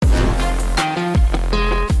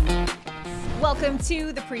Welcome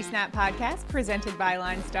to the Pre-Snap Podcast, presented by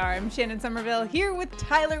Line Star. I'm Shannon Somerville, here with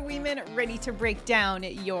Tyler Weeman, ready to break down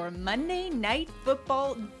your Monday Night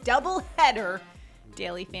Football doubleheader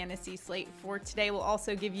daily fantasy slate for today. We'll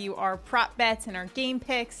also give you our prop bets and our game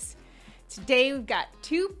picks. Today, we've got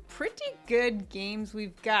two pretty good games.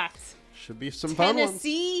 We've got should be some fun ones.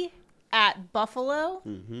 Tennessee at Buffalo,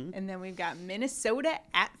 and then we've got Minnesota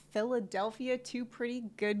at Philadelphia. Two pretty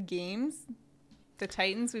good games. The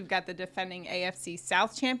Titans, we've got the defending AFC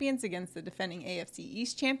South champions against the defending AFC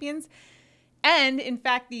East champions. And, in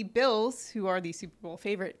fact, the Bills, who are the Super Bowl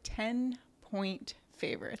favorite, 10-point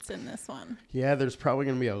favorites in this one. Yeah, there's probably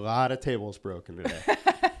going to be a lot of tables broken today.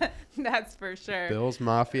 That's for sure. Bills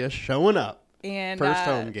Mafia showing up. And first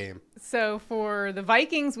home game. So for the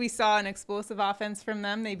Vikings, we saw an explosive offense from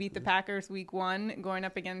them. They beat the Packers week 1. Going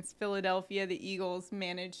up against Philadelphia, the Eagles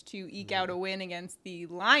managed to eke out a win against the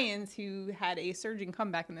Lions, who had a surging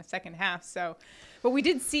comeback in the second half. But we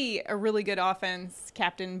did see a really good offense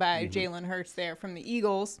captained by Jalen Hurts there from the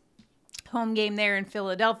Eagles. Home game there in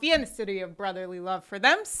Philadelphia, in the city of brotherly love for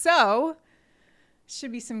them. So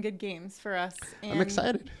should be some good games for us. And, I'm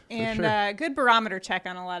excited. And sure. Good barometer check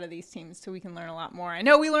on a lot of these teams so we can learn a lot more. I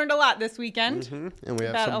know we learned a lot this weekend and we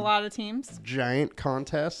have about a lot of teams. Giant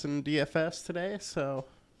contests in DFS today. So,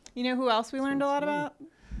 you know who else we learned a lot about?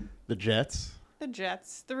 The Jets. The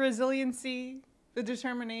Jets. The resiliency, the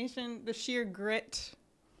determination, the sheer grit.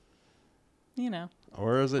 You know.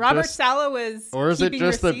 Or is it Robert just, Saleh was Or is it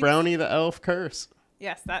just receipts. the Brownie the Elf curse?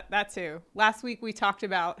 Yes, that too. Last week we talked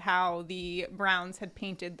about how the Browns had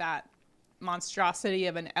painted that monstrosity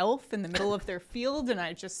of an elf in the middle of their field, and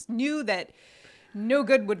I just knew that no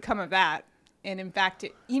good would come of that. And in fact,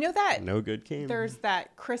 you know that no good came. There's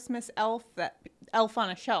that Christmas elf, that elf on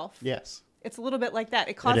a shelf. Yes. It's a little bit like that.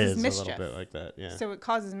 It causes mischief. A little bit like that, yeah. So it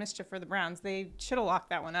causes mischief for the Browns. They should have locked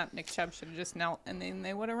that one up. Nick Chubb should have just knelt, and then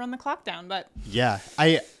they would have run the clock down. But yeah,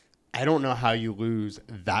 I don't know how you lose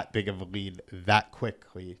that big of a lead that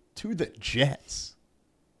quickly to the Jets.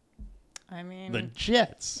 I mean, the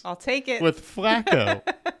Jets. I'll take it. With Flacco.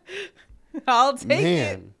 I'll take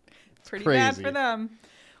it. Pretty crazy. bad for them.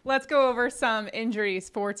 Let's go over some injuries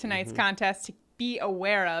for tonight's contest to be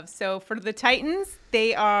aware of. So for the Titans,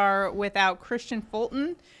 they are without Christian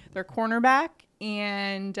Fulton, their cornerback,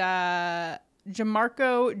 and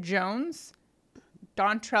Jamarco Jones,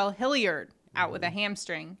 Dontrell Hilliard out with a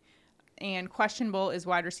hamstring. And questionable is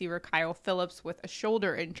wide receiver Kyle Phillips with a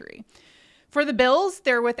shoulder injury. For the Bills,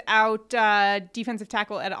 they're without defensive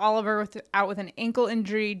tackle Ed Oliver out with an ankle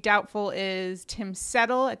injury. Doubtful is Tim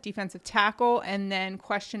Settle at defensive tackle. And then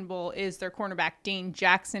questionable is their cornerback Dane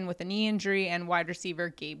Jackson with a knee injury and wide receiver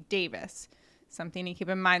Gabe Davis. Something to keep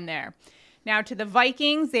in mind there. Now to the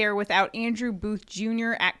Vikings, they are without Andrew Booth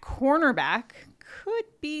Jr. at cornerback. Could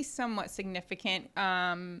be somewhat significant.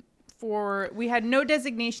 We had no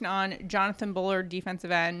designation on Jonathan Bullard,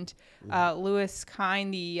 defensive end, Lewis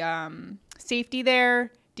Kine, the safety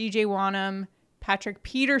there, DJ Wanham, Patrick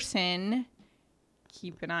Peterson.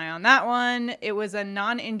 Keep an eye on that one. It was a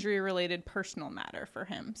non-injury related personal matter for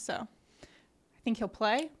him. So I think he'll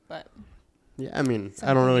play, but. Yeah, I mean,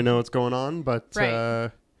 I don't really know what's going on, but right.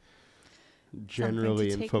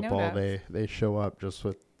 Generally in football, they show up just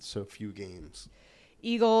with so few games.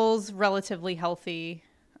 Eagles, relatively healthy.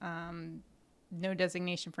 No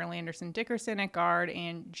designation for Landerson Dickerson at guard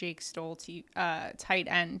and Jake Stoll tight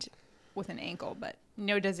end with an ankle, but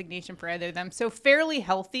no designation for either of them. So fairly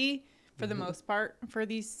healthy for the most part for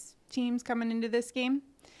these teams coming into this game.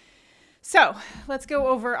 So let's go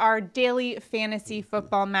over our daily fantasy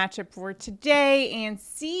football matchup for today and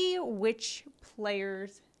see which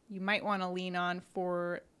players you might want to lean on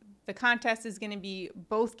for the contest. Is going to be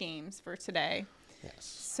both games for today. Yes.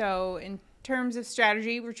 So in terms of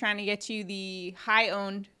strategy, we're trying to get you the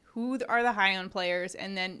high-owned, who are the high-owned players,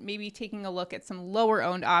 and then maybe taking a look at some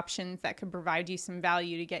lower-owned options that could provide you some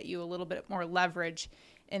value to get you a little bit more leverage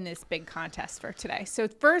in this big contest for today. So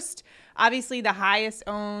first, obviously the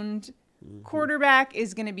highest-owned quarterback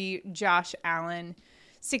is going to be Josh Allen.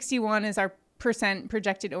 61 is our percent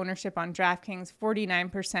projected ownership on DraftKings,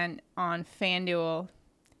 49% on FanDuel.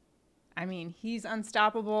 I mean, he's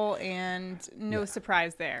unstoppable and no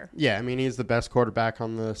surprise there. Yeah, I mean, he's the best quarterback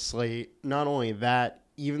on the slate. Not only that,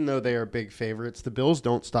 even though they are big favorites, the Bills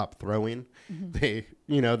don't stop throwing. They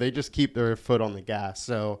just keep their foot on the gas.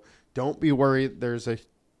 So don't be worried. There's a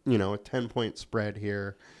 10-point spread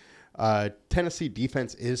here. Tennessee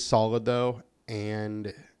defense is solid, though,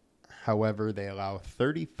 and however, they allow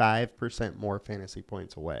 35% more fantasy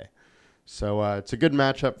points away. So it's a good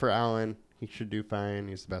matchup for Allen. He should do fine.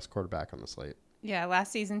 He's the best quarterback on the slate. Yeah,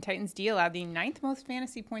 last season Titans D allowed the 9th most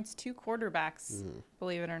fantasy points to quarterbacks,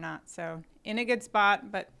 believe it or not. So in a good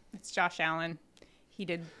spot, but it's Josh Allen. He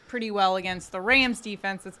did pretty well against the Rams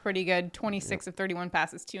defense. That's pretty good. 26 of 31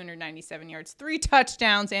 passes, 297 yards, 3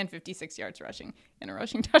 touchdowns, and 56 yards rushing and a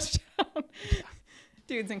rushing touchdown.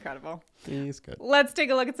 Dude's incredible. He's good. Let's take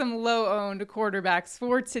a look at some low-owned quarterbacks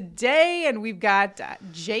for today. And we've got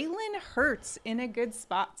Jalen Hurts in a good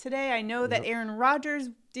spot today. I know that Aaron Rodgers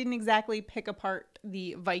didn't exactly pick apart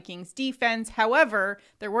the Vikings defense. However,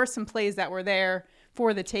 there were some plays that were there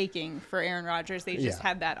for the taking for Aaron Rodgers. They just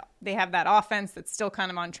had that. They have that offense that's still kind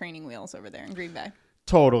of on training wheels over there in Green Bay.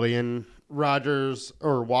 Totally. And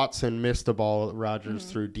Watson missed a ball that Rodgers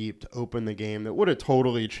threw deep to open the game that would have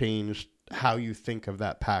totally changed how you think of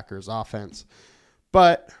that Packers offense.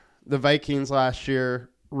 But the Vikings last year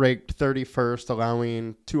ranked 31st,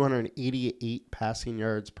 allowing 288 passing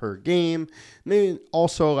yards per game. And they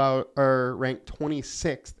also are ranked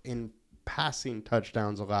 26th in passing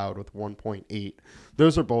touchdowns allowed with 1.8.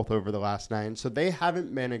 Those are both over the last 9. So they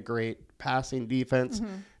haven't been a great passing defense.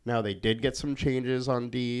 Now they did get some changes on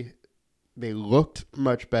D. They looked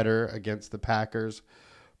much better against the Packers.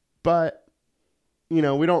 But, you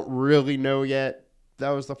know, we don't really know yet.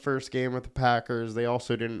 That was the first game with the Packers. They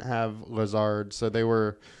also didn't have Lazard. So they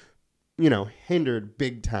were, you know, hindered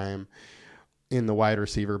big time in the wide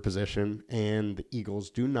receiver position, and the Eagles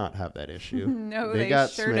do not have that issue. No, they got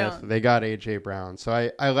sure Smith. don't. They got A.J. Brown. So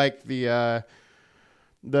I like the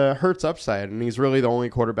Hurts upside, and he's really the only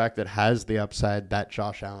quarterback that has the upside that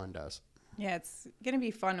Josh Allen does. Yeah, it's going to be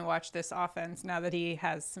fun to watch this offense now that he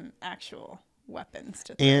has some actual weapons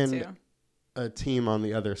to throw And to. a team on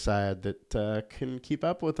the other side that can keep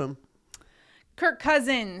up with him. Kirk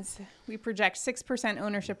Cousins. We project 6%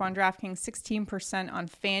 ownership on DraftKings, 16% on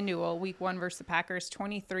FanDuel. Week 1 versus the Packers,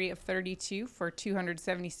 23 of 32 for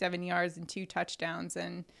 277 yards and 2 touchdowns.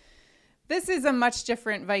 And this is a much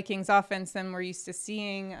different Vikings offense than we're used to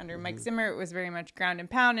seeing under Mike Zimmer. It was very much ground and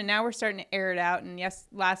pound, and now we're starting to air it out. And yes,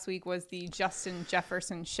 last week was the Justin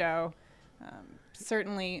Jefferson show.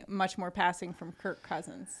 Certainly much more passing from Kirk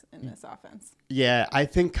Cousins in this offense. Yeah, I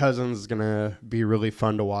think Cousins is going to be really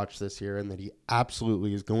fun to watch this year, and that he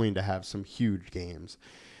absolutely is going to have some huge games.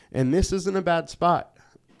 And this isn't a bad spot.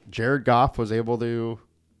 Jared Goff was able to,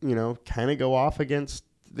 you know, kind of go off against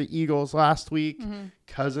the Eagles last week.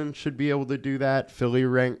 Cousins should be able to do that. Philly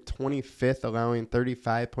ranked 25th, allowing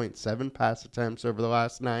 35.7 pass attempts over the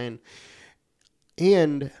last 9.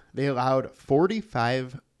 And they allowed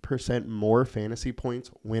 45% more fantasy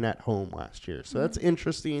points when at home last year. So that's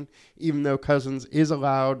interesting. Even though Cousins is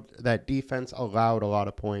allowed, that defense allowed a lot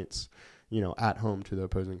of points, you know, at home to the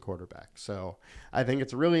opposing quarterback. So I think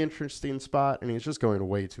it's a really interesting spot, and he's just going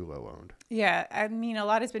way too low owned. Yeah, I mean, a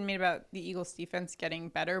lot has been made about the Eagles defense getting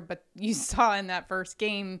better, but you saw in that first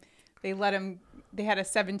game, they had a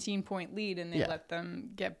 17-point lead, and they let them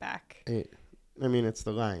get back. I mean, it's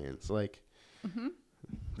the Lions. Like,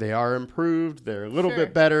 they are improved. They're a little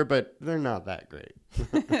bit better, but they're not that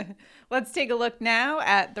great. Let's take a look now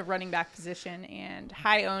at the running back position, and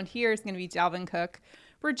high owned here is going to be Dalvin Cook,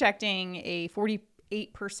 projecting a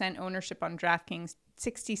 48% ownership on DraftKings,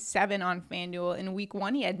 67 on FanDuel. In week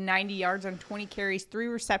 1, he had 90 yards on 20 carries, 3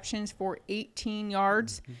 receptions for 18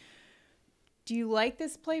 yards. Do you like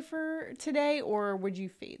this play for today, or would you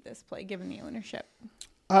fade this play given the ownership?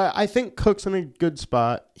 I think Cook's in a good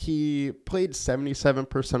spot. He played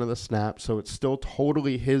 77% of the snaps, so it's still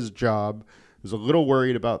totally his job. I was a little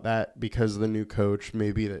worried about that because of the new coach.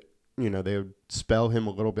 Maybe that, you know, they would spell him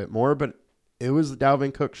a little bit more, but it was the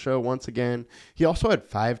Dalvin Cook show once again. He also had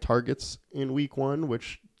 5 targets in week 1,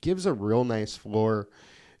 which gives a real nice floor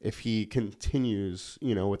if he continues,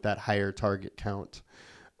 you know, with that higher target count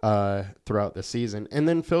throughout the season. And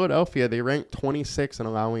then Philadelphia, they ranked 26 in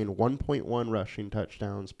allowing 1.1 rushing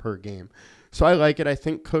touchdowns per game. So I like it. I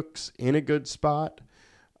think Cook's in a good spot.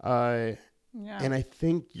 And I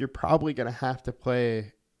think you're probably going to have to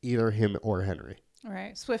play either him or Henry. All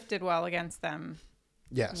right. Swift did well against them.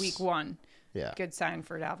 Yes. Week 1. Yeah. Good sign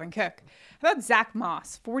for Dalvin Cook. How about Zach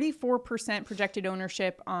Moss? 44% projected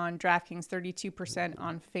ownership on DraftKings, 32%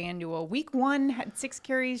 on FanDuel. Week 1 had 6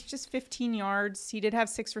 carries, just 15 yards. He did have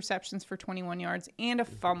 6 receptions for 21 yards and a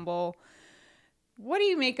fumble. What do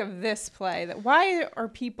you make of this play? Why are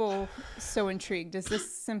people so intrigued? Is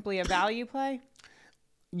this simply a value play?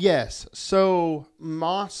 Yes. So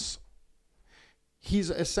Moss, he's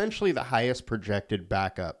essentially the highest projected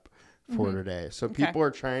backup for today. So people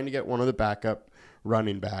are trying to get one of the backup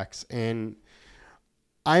running backs, and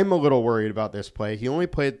I'm a little worried about this play. He only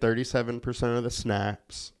played 37% of the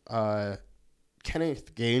snaps.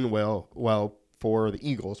 Kenneth Gainwell for the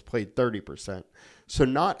Eagles played 30%. So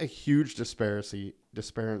not a huge disparity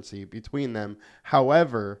between them.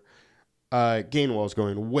 However, Gainwell is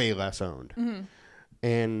going way less owned. Mm-hmm.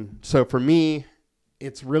 And so for me,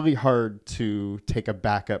 it's really hard to take a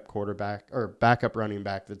backup quarterback or backup running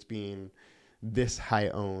back that's being this high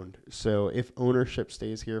owned. So if ownership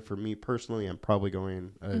stays here, for me personally, I'm probably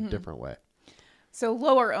going a different way. So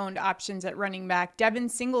lower owned options at running back. Devin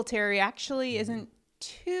Singletary actually isn't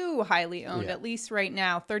too highly owned, at least right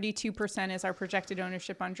now. 32% is our projected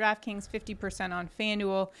ownership on DraftKings, 50% on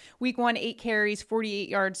FanDuel. Week 1, 8 carries, 48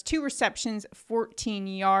 yards, 2 receptions, 14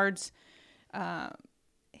 yards.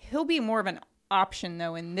 He'll be more of an option,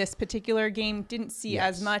 though, in this particular game. Didn't see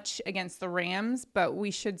as much against the Rams, but we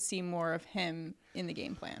should see more of him in the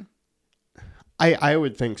game plan. I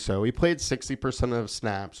would think so. He played 60% of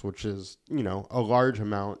snaps, which is, a large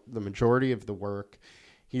amount, the majority of the work.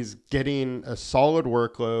 He's getting a solid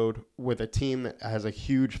workload with a team that has a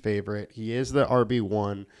huge favorite. He is the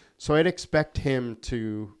RB1, so I'd expect him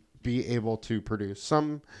to be able to produce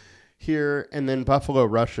some here. And then Buffalo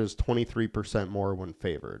rushes 23% more when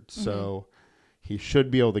favored. So he should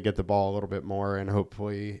be able to get the ball a little bit more, and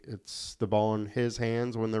hopefully it's the ball in his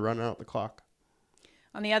hands when they're running out the clock.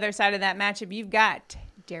 On the other side of that matchup, you've got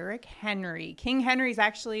Derrick Henry. King Henry's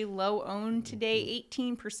actually low owned today.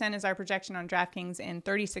 18% is our projection on DraftKings and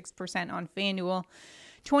 36% on FanDuel.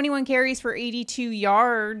 21 carries for 82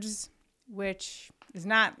 yards, which is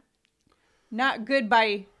not good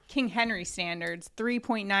by King Henry standards.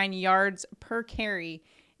 3.9 yards per carry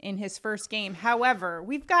in his first game. However,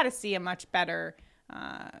 we've got to see a much better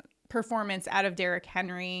performance out of Derrick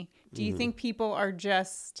Henry. Do you think people are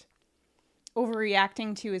just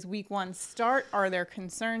overreacting to his week 1 start? Are there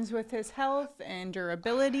concerns with his health and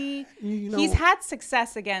durability? He's had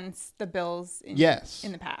success against the Bills in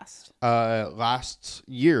the past. Last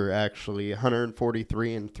year, actually,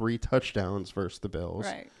 143 and 3 touchdowns versus the Bills.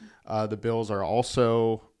 Right. The Bills are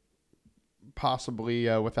also possibly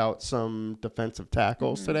without some defensive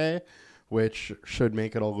tackles today, which should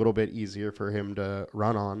make it a little bit easier for him to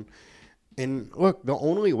run on. And look, the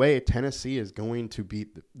only way Tennessee is going to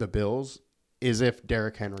beat the Bills is if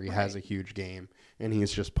Derrick Henry has a huge game and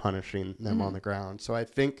he's just punishing them on the ground. So I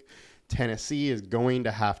think Tennessee is going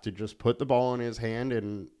to have to just put the ball in his hand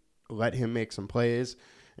and let him make some plays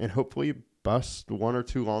and hopefully bust 1 or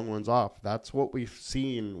 2 long ones off. That's what we've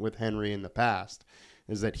seen with Henry in the past,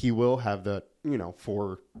 is that he will have the,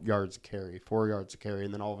 4 yards a carry,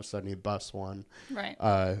 and then all of a sudden he busts one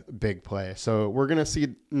big play. So we're going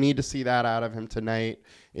to need to see that out of him tonight.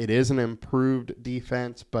 It is an improved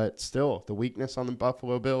defense, but still the weakness on the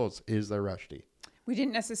Buffalo Bills is their rush D. We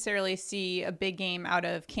didn't necessarily see a big game out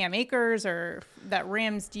of Cam Akers or that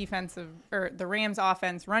Rams the Rams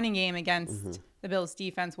offense running game against the Bills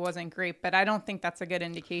defense wasn't great, but I don't think that's a good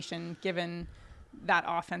indication given that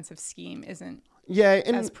offensive scheme isn't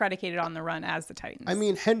as predicated on the run as the Titans. I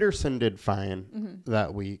mean, Henderson did fine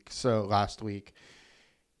that week. So last week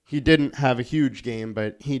he didn't have a huge game,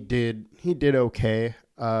 but he did okay.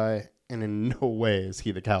 And in no way is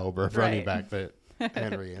he the caliber of running back that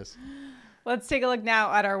Henry is. Let's take a look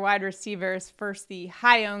now at our wide receivers. First, the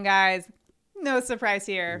high-owned guys. No surprise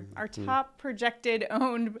here. Our top projected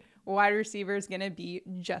owned wide receiver is going to be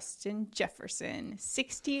Justin Jefferson.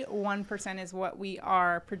 61% is what we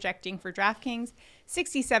are projecting for DraftKings.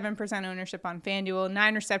 67% ownership on FanDuel.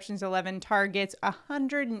 9 receptions, 11 targets,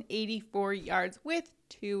 184 yards with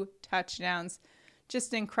 2 touchdowns.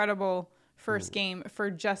 Just incredible first game for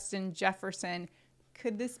Justin Jefferson.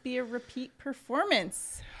 Could this be a repeat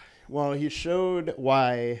performance? Well, he showed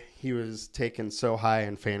why he was taken so high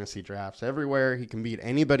in fantasy drafts. Everywhere he can beat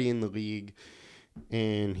anybody in the league,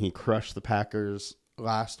 and he crushed the Packers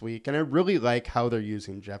last week. And I really like how they're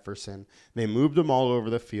using Jefferson. They moved him all over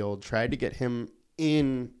the field, tried to get him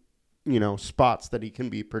in, spots that he can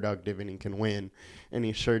be productive and he can win, and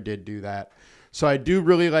he sure did do that. So I do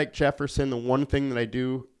really like Jefferson. The one thing that I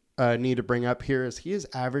do need to bring up here is he is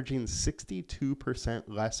averaging 62%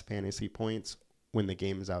 less fantasy points when the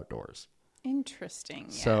game is outdoors. Interesting.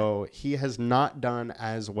 Yeah. So he has not done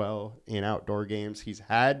as well in outdoor games. He's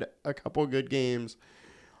had a couple good games.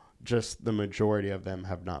 Just the majority of them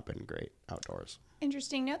have not been great outdoors.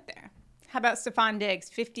 Interesting note there. How about Stephon Diggs?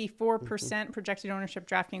 54% projected ownership,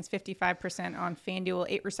 DraftKings 55% on FanDuel.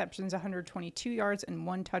 8 receptions, 122 yards, and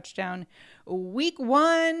 1 touchdown. Week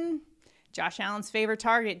 1, Josh Allen's favorite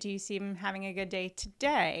target. Do you see him having a good day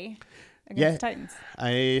today against the Titans?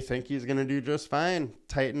 I think he's going to do just fine.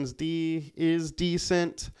 Titans D is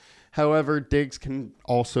decent. However, Diggs can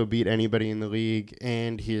also beat anybody in the league,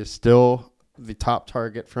 and he is still the top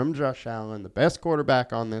target from Josh Allen, the best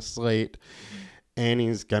quarterback on this slate. and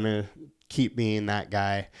he's going to keep being that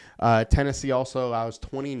guy. Tennessee also allows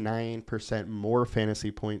 29% more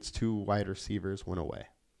fantasy points to wide receivers when away.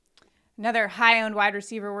 Another high-owned wide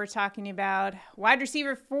receiver we're talking about. Wide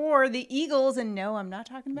receiver for the Eagles. And no, I'm not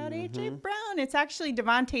talking about A.J. Brown. It's actually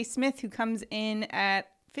Devontae Smith, who comes in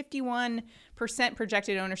at 51%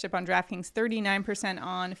 projected ownership on DraftKings, 39%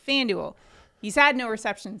 on FanDuel. He's had no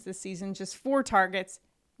receptions this season, just 4 targets.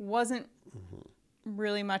 Wasn't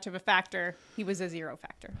really much of a factor. He was a 0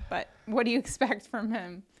 factor. But what do you expect from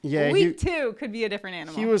him? Yeah, Week 2 could be a different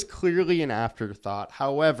animal. He was clearly an afterthought.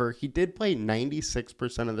 However, he did play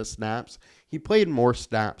 96% of the snaps. He played more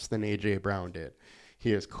snaps than A.J. Brown did.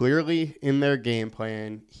 He is clearly in their game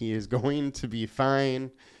plan. He is going to be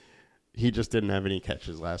fine. He just didn't have any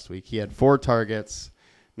catches last week. He had 4 targets.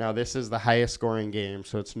 Now, this is the highest scoring game,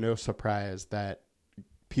 so it's no surprise that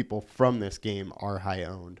people from this game are high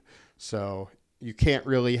owned. So you can't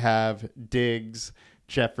really have Diggs,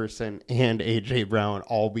 Jefferson, and A.J. Brown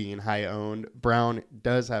all being high owned. Brown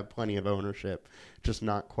does have plenty of ownership, just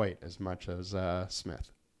not quite as much as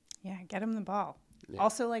Smith. Yeah, get him the ball. Yeah.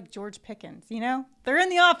 Also like George Pickens, they're in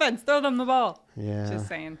the offense. Throw them the ball. Yeah. Just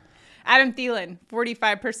saying. Adam Thielen,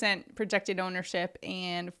 45% projected ownership,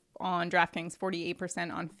 and on DraftKings,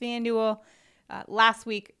 48% on FanDuel. Last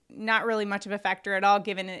week, not really much of a factor at all,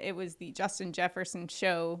 given it was the Justin Jefferson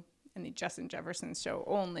show and the Justin Jefferson show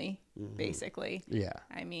only, basically. Yeah.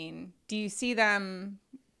 I mean, do you see them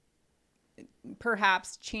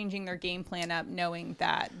perhaps changing their game plan up, knowing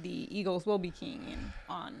that the Eagles will be keying in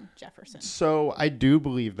on Jefferson? So I do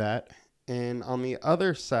believe that. And on the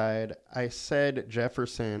other side, I said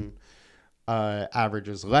Jefferson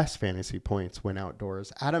averages less fantasy points when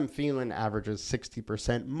outdoors. Adam Thielen averages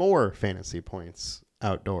 60% more fantasy points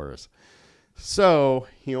outdoors. So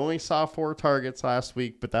he only saw 4 targets last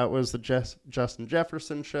week, but that was the Justin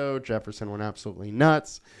Jefferson show. Jefferson went absolutely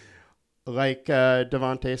nuts. Like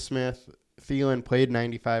Devontae Smith, Thielen played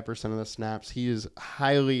 95% of the snaps. He is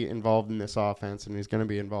highly involved in this offense, and he's going to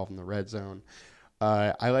be involved in the red zone.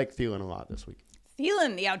 I like Thielen a lot this week.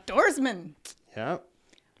 Thielen, the outdoorsman. Yep.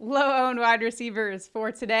 Low-owned wide receivers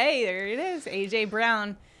for today. There it is. A.J.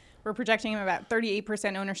 Brown. We're projecting him about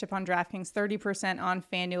 38% ownership on DraftKings, 30% on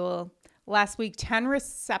FanDuel. Last week, 10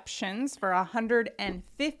 receptions for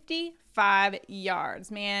 155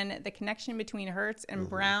 yards. Man, the connection between Hurts and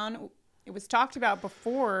Brown, it was talked about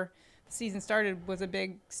before the season started, was a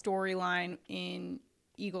big storyline in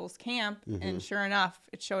Eagles camp, and sure enough,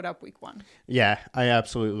 it showed up week 1. Yeah, I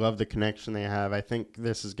absolutely love the connection they have. I think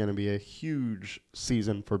this is going to be a huge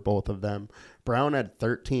season for both of them. Brown had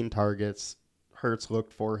 13 targets. Hurts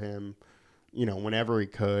looked for him, whenever he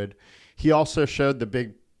could. He also showed the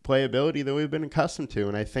big playability that we've been accustomed to,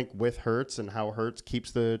 and I think with Hurts and how Hurts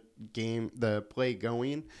keeps the play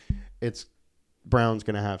going, Brown's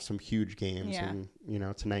going to have some huge games, and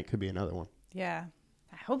tonight could be another one. Yeah,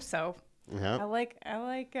 I hope so. Yeah. I like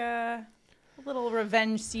a little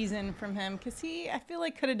revenge season from him, because I feel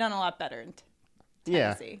like could have done a lot better in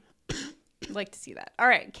Tennessee. Yeah. I'd like to see that. All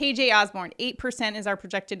right, KJ Osborne, 8% is our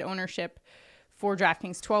projected ownership for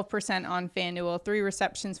DraftKings, 12% on FanDuel, 3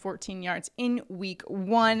 receptions, 14 yards in week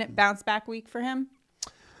 1. Bounce back week for him?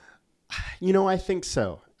 I think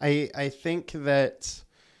so. I think that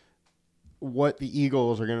what the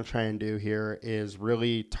Eagles are going to try and do here is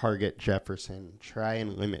really target Jefferson, try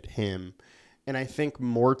and limit him. And I think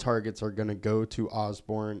more targets are going to go to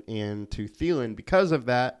Osborne and to Thielen because of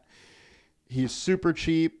that. He's super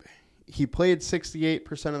cheap. He played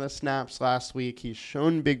 68% of the snaps last week. He's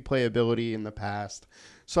shown big playability in the past.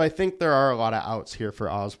 So I think there are a lot of outs here for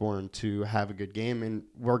Osborne to have a good game, and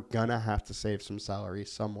we're going to have to save some salary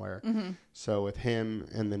somewhere. So with him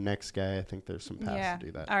and the next guy, I think there's some paths to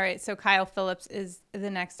do that. All right, so Kyle Phillips is the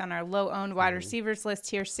next on our low-owned wide receivers list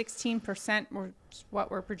here. 16%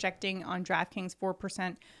 what we're projecting on DraftKings,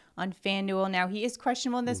 4% on FanDuel. Now, he is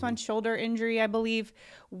questionable in this one, shoulder injury, I believe.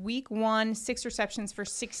 Week 1, 6 receptions for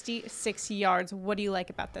 66 yards. What do you like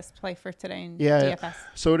about this play for today in DFS?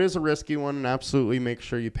 So it is a risky one, and absolutely make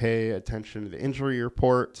sure you pay attention to the injury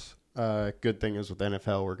report. Good thing is with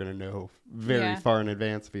NFL, we're going to know very far in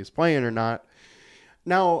advance if he's playing or not.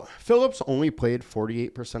 Now, Phillips only played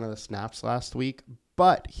 48% of the snaps last week,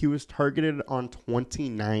 but he was targeted on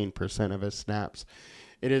 29% of his snaps.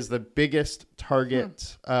 It is the biggest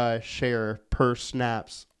target share per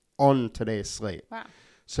snaps on today's slate. Wow.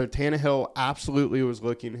 So Tannehill absolutely was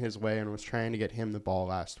looking his way and was trying to get him the ball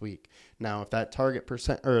last week. Now, if that target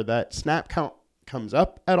percent or that snap count comes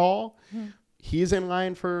up at all, he's in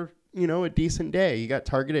line for, a decent day. He got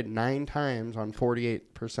targeted 9 times on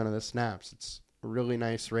 48% of the snaps. It's a really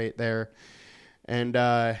nice rate there. And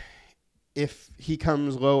if he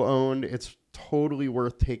comes low owned, it's totally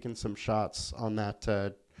worth taking some shots on that,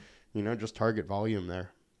 just target volume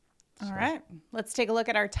there. All right. Let's take a look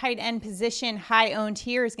at our tight end position. High owned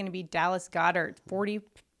here is going to be Dallas Goedert. 47%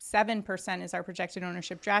 is our projected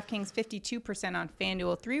ownership. DraftKings, 52% on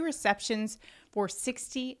FanDuel. 3 receptions for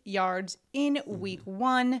 60 yards in week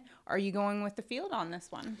 1. Are you going with the field on this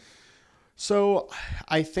one? So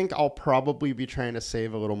I think I'll probably be trying to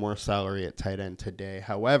save a little more salary at tight end today.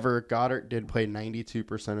 However, Goddard did play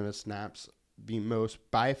 92% of the snaps, the most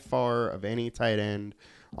by far of any tight end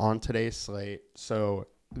on today's slate. So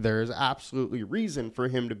there's absolutely reason for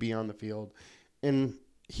him to be on the field. And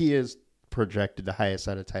he is projected the highest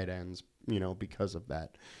out of tight ends, because of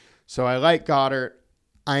that. So I like Goddard.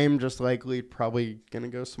 I am just likely probably going to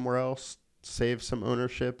go somewhere else, save some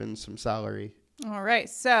ownership and some salary. All right.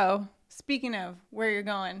 So speaking of where you're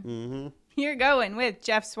going, you're going with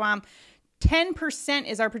Jeff Swam. 10%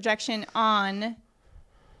 is our projection on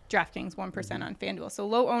DraftKings, 1% on FanDuel. So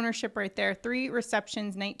low ownership right there. 3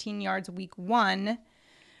 receptions, 19 yards week 1.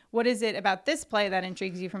 What is it about this play that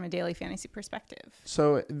intrigues you from a daily fantasy perspective?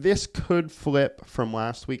 So this could flip from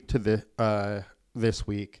last week to this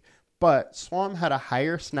week, but Swam had a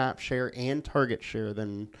higher snap share and target share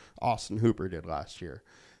than Austin Hooper did last year.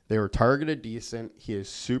 They were targeted decent. He is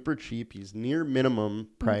super cheap. He's near minimum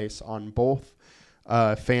price on both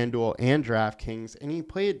FanDuel and DraftKings, and he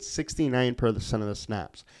played 69% of the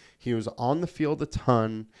snaps. He was on the field a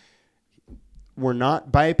ton. We're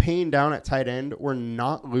not, by paying down at tight end, we're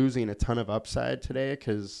not losing a ton of upside today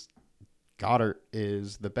because Goddard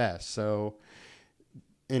is the best. So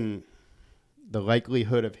in the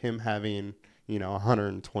likelihood of him having,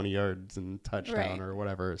 120 yards and touchdown or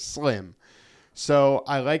whatever is slim. So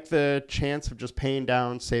I like the chance of just paying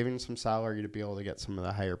down, saving some salary to be able to get some of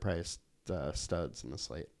the higher priced studs in the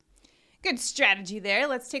slate. Good strategy there.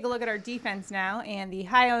 Let's take a look at our defense now. And the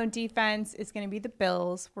high-owned defense is going to be the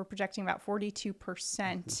Bills. We're projecting about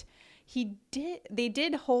 42%. They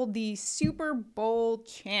did hold the Super Bowl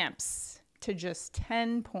champs to just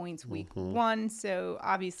 10 points week 1. So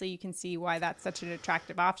obviously you can see why that's such an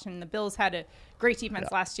attractive option. The Bills had a great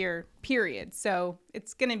defense last year, period. So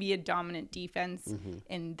it's going to be a dominant defense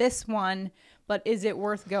in this one. But is it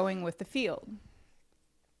worth going with the field?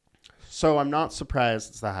 So I'm not surprised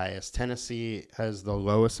it's the highest. Tennessee has the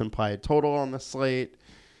lowest implied total on the slate.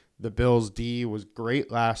 The Bills' D was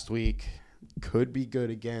great last week. Could be good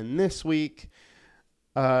again this week.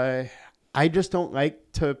 I just don't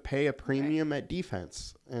like to pay a premium at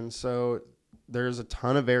defense. And so there's a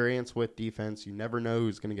ton of variance with defense. You never know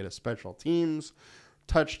who's going to get a special teams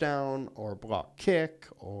touchdown or block kick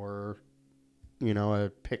or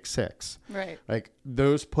a pick 6. Right. Like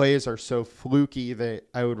those plays are so fluky that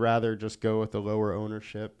I would rather just go with the lower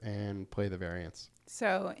ownership and play the variance.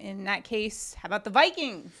 So in that case, how about the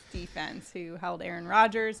Vikings defense who held Aaron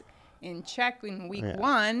Rodgers in check in week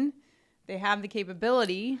 1? They have the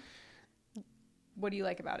capability. What do you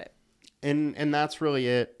like about it? And that's really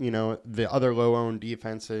it. The other low owned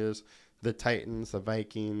defenses, the Titans, the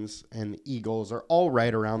Vikings, and the Eagles are all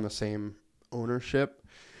right around the same ownership.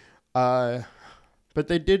 But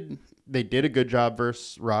they did a good job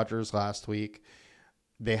versus Rodgers last week.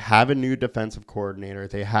 They have a new defensive coordinator.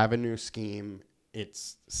 They have a new scheme.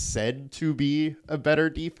 It's said to be a better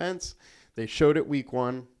defense. They showed it week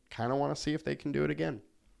 1. Kind of want to see if they can do it again.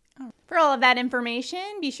 For all of that information,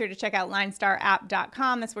 be sure to check out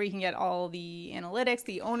linestarapp.com. That's where you can get all the analytics,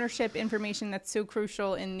 the ownership information that's so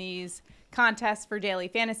crucial in these contests for daily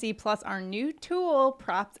fantasy, plus our new tool,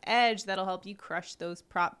 Props Edge, that'll help you crush those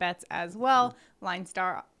prop bets as well.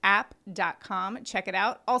 linestarapp.com. Check it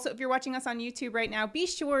out. Also, if you're watching us on YouTube right now, be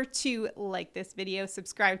sure to like this video,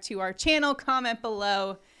 subscribe to our channel, comment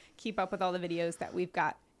below, keep up with all the videos that we've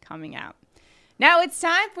got coming out. Now it's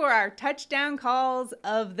time for our touchdown calls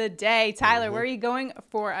of the day. Tyler, where are you going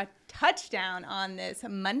for a touchdown on this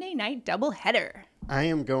Monday night doubleheader? I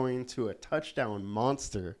am going to a touchdown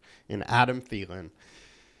monster in Adam Thielen.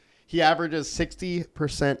 He averages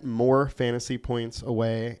 60% more fantasy points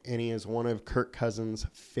away, and he is one of Kirk Cousins'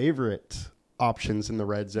 favorite options in the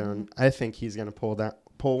red zone. I think he's going to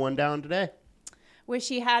pull one down today. Wish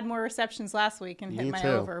he had more receptions last week and hit my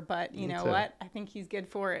over, but you know what? I think he's good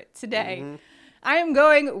for it today. I am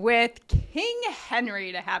going with King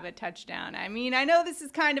Henry to have a touchdown. I mean, I know this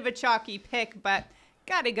is kind of a chalky pick, but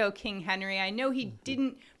got to go King Henry. I know he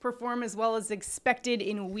didn't perform as well as expected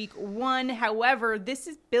in week 1. However, this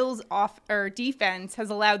is Bills' defense has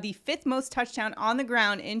allowed the 5th most touchdown on the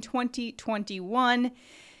ground in 2021.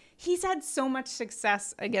 He's had so much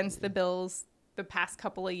success against the Bills the past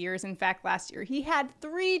couple of years. In fact, last year he had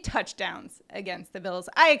 3 touchdowns against the Bills.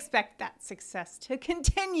 I expect that success to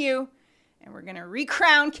continue, and we're going to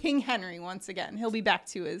recrown King Henry once again. He'll be back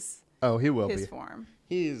to his form.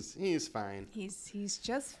 He's fine. He's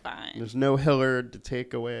just fine. There's no Hillard to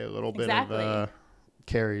take away a little bit of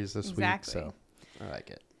carries this week, so I like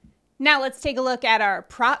it. Now let's take a look at our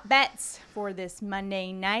prop bets for this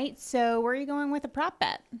Monday night. So where are you going with a prop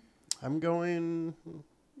bet? I'm going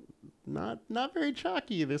not very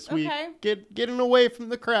chalky this week. Getting away from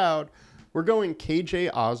the crowd. We're going KJ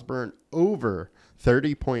Osborne over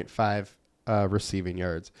 30.5 receiving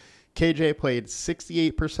yards. KJ played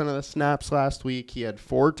 68% of the snaps last week. He had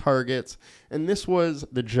 4 targets, and this was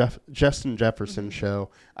the Justin Jefferson show.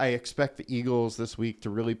 I expect the Eagles this week to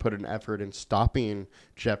really put an effort in stopping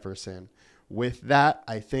Jefferson. With that,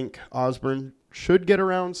 I think Osborne should get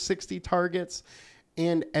around 60 targets,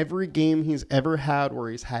 and every game he's ever had where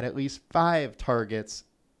he's had at least 5 targets,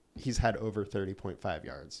 he's had over 30.5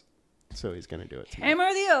 yards. So he's going to do it tonight. Hammer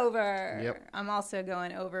the over. Yep. I'm also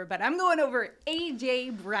going over, but I'm going over A.J.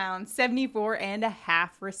 Brown, 74.5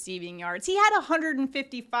 receiving yards. He had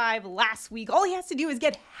 155 last week. All he has to do is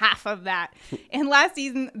get half of that. And last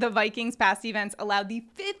season, the Vikings pass defense allowed the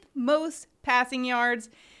 5th most passing yards.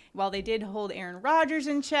 While they did hold Aaron Rodgers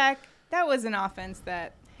in check, that was an offense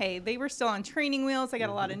that, hey, they were still on training wheels. They got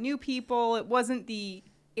a lot of new people. It wasn't the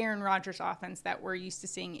Aaron Rodgers offense that we're used to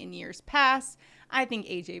seeing in years past. I think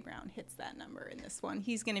A.J. Brown hits that number in this one.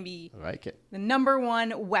 He's going to be the number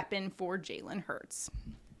 1 weapon for Jalen Hurts.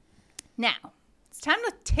 Now, it's time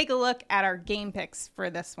to take a look at our game picks for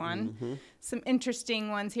this one. Some interesting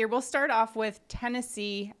ones here. We'll start off with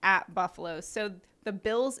Tennessee at Buffalo. So the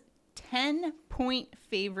Bills 10-point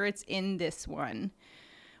favorites in this one.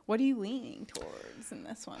 What are you leaning towards in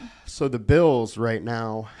this one? So the Bills right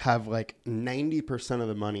now have like 90% of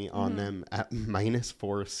the money on them at minus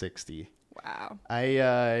 460. Wow.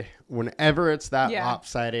 Whenever it's that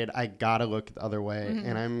lopsided, I got to look the other way,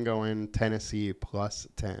 and I'm going Tennessee plus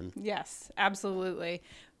 10. Yes, absolutely.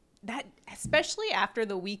 That, especially after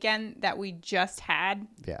the weekend that we just had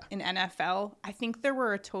in NFL, I think there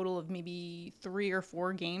were a total of maybe 3 or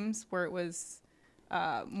 4 games where it was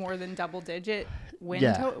more than double-digit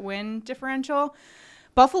win differential.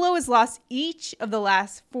 Buffalo has lost each of the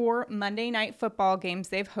last 4 Monday Night Football games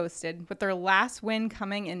they've hosted, with their last win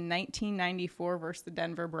coming in 1994 versus the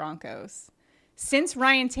Denver Broncos. Since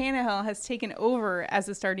Ryan Tannehill has taken over as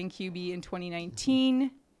the starting QB in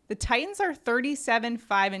 2019, the Titans are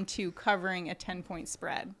 37-5-2, covering a 10-point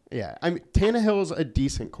spread. Yeah, I mean, Tannehill's a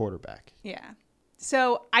decent quarterback. Yeah.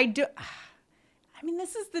 So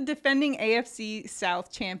this is the defending AFC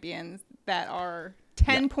South champions that are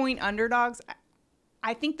 10-point underdogs.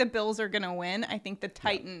 I think the Bills are going to win. I think the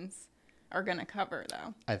Titans are going to cover,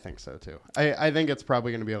 though. I think so, too. I think it's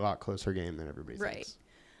probably going to be a lot closer game than everybody thinks.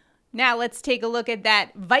 Now let's take a look at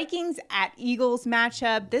that Vikings at Eagles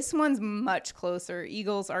matchup. This one's much closer.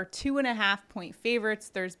 Eagles are 2.5-point favorites.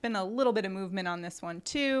 There's been a little bit of movement on this one,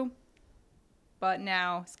 too. But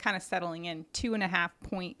now it's kind of settling in.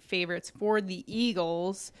 2.5-point favorites for the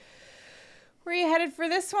Eagles. Where are you headed for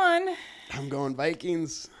this one? I'm going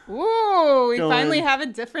Vikings. Ooh, we finally have a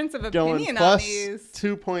difference of opinion on these.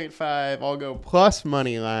 2.5. I'll go plus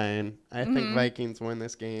money line. I think Vikings win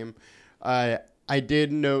this game. I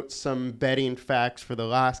did note some betting facts for the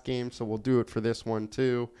last game, so we'll do it for this one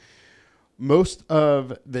too. Most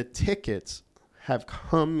of the tickets have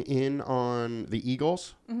come in on the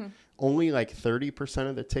Eagles. Only like 30%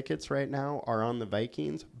 of the tickets right now are on the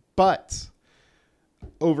Vikings, but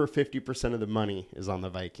over 50% of the money is on the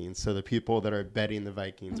Vikings. So the people that are betting the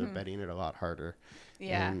Vikings are betting it a lot harder.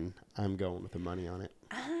 Yeah. And I'm going with the money on it.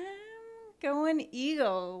 I'm going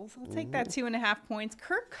Eagles. I'll take that 2.5 points.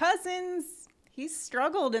 Kirk Cousins, he's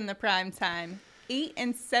struggled in the prime time. 8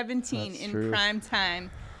 and 17 in prime time.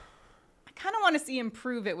 I kind of want to see him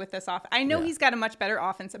prove it with this offense. I know he's got a much better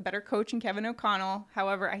offense, a better coach in Kevin O'Connell.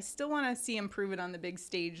 However, I still want to see him prove it on the big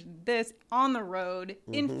stage. This on the road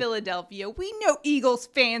in Philadelphia. We know Eagles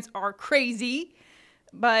fans are crazy,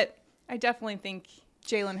 but I definitely think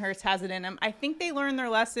Jalen Hurts has it in him. I think they learned their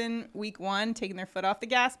lesson week 1, taking their foot off the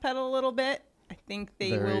gas pedal a little bit. I think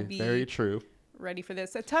they will be very true. Ready for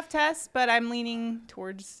this. A tough test, but I'm leaning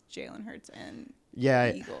towards Jalen Hurts and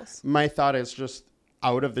the Eagles. My thought is just,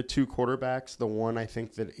 out of the 2 quarterbacks, the one I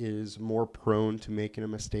think that is more prone to making a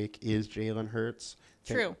mistake is Jalen Hurts.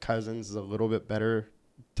 True. Cousins is a little bit better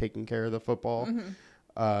taking care of the football.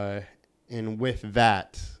 And with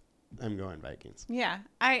that, I'm going Vikings. Yeah.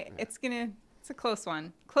 It's a close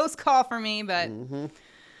one. Close call for me, but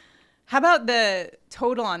How about the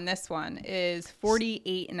total on this one is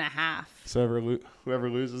 48.5. So whoever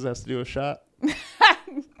loses has to do a shot.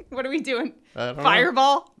 What are we doing? I don't know.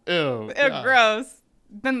 Fireball? Ew. Ew, God. gross.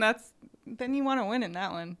 Then you want to win in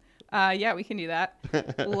that one. Yeah, we can do that.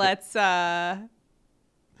 Let's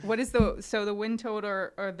what is the win total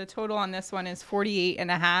or the total on this one is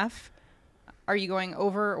 48.5. Are you going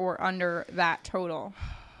over or under that total?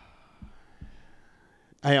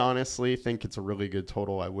 I honestly think it's a really good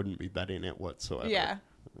total. I wouldn't be betting it whatsoever. Yeah.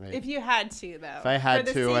 Right? If you had to, though. If I had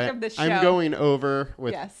for the to, sake of the show. I'm going over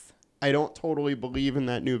with. Yes. I don't totally believe in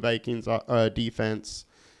that new Vikings defense,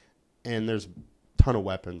 and there's a ton of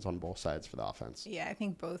weapons on both sides for the offense. Yeah, I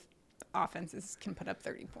think both offenses can put up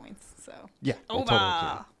 30 points. So. Yeah. they Over. totally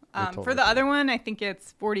can. They For totally the can. other one, I think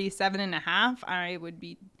it's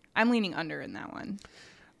 47.5. I'm leaning under in that one.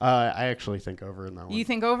 I actually think over in that one. You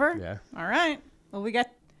think over? Yeah. All right. Well, we got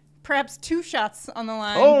perhaps 2 shots on the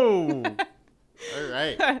line. Oh. All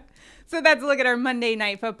right. So that's a look at our Monday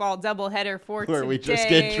Night Football doubleheader for Where today. we just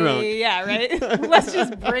get drunk. Yeah, right? Let's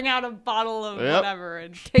just bring out a bottle of Yep. whatever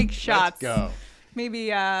and take shots. Let's go.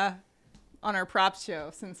 Maybe on our props show,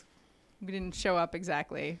 since we didn't show up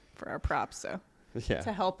exactly for our props. So Yeah.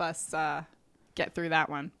 to help us get through that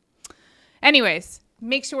one. Anyways,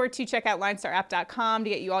 make sure to check out linestarapp.com to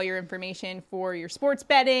get you all your information for your sports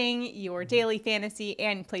betting, your daily fantasy,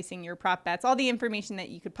 and placing your prop bets. All the information that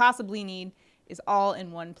you could possibly need is all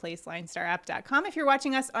in one place, linestarapp.com. If you're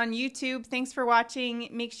watching us on YouTube, thanks for watching.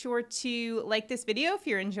 Make sure to like this video if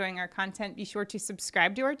you're enjoying our content. Be sure to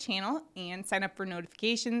subscribe to our channel and sign up for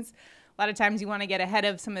notifications. A lot of times you want to get ahead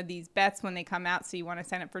of some of these bets when they come out, so you want to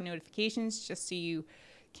sign up for notifications just so you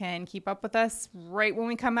can keep up with us right when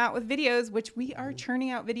we come out with videos, which we are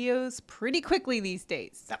churning out videos pretty quickly these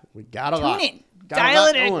days. So We got a tune lot. in, Got a dial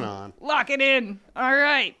lot it in, going on. lock it in. All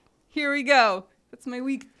right, here we go. That's my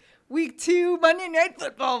week 2 Monday Night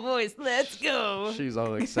Football voice. Let's go. She's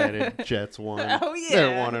all excited. Jets won. Oh, yeah.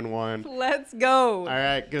 They're 1-1. Let's go. All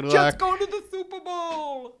right. Good Jets luck. go to the Super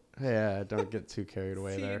Bowl. Yeah. Don't get too carried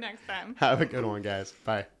away See there. you next time. Have a good one, guys. Bye.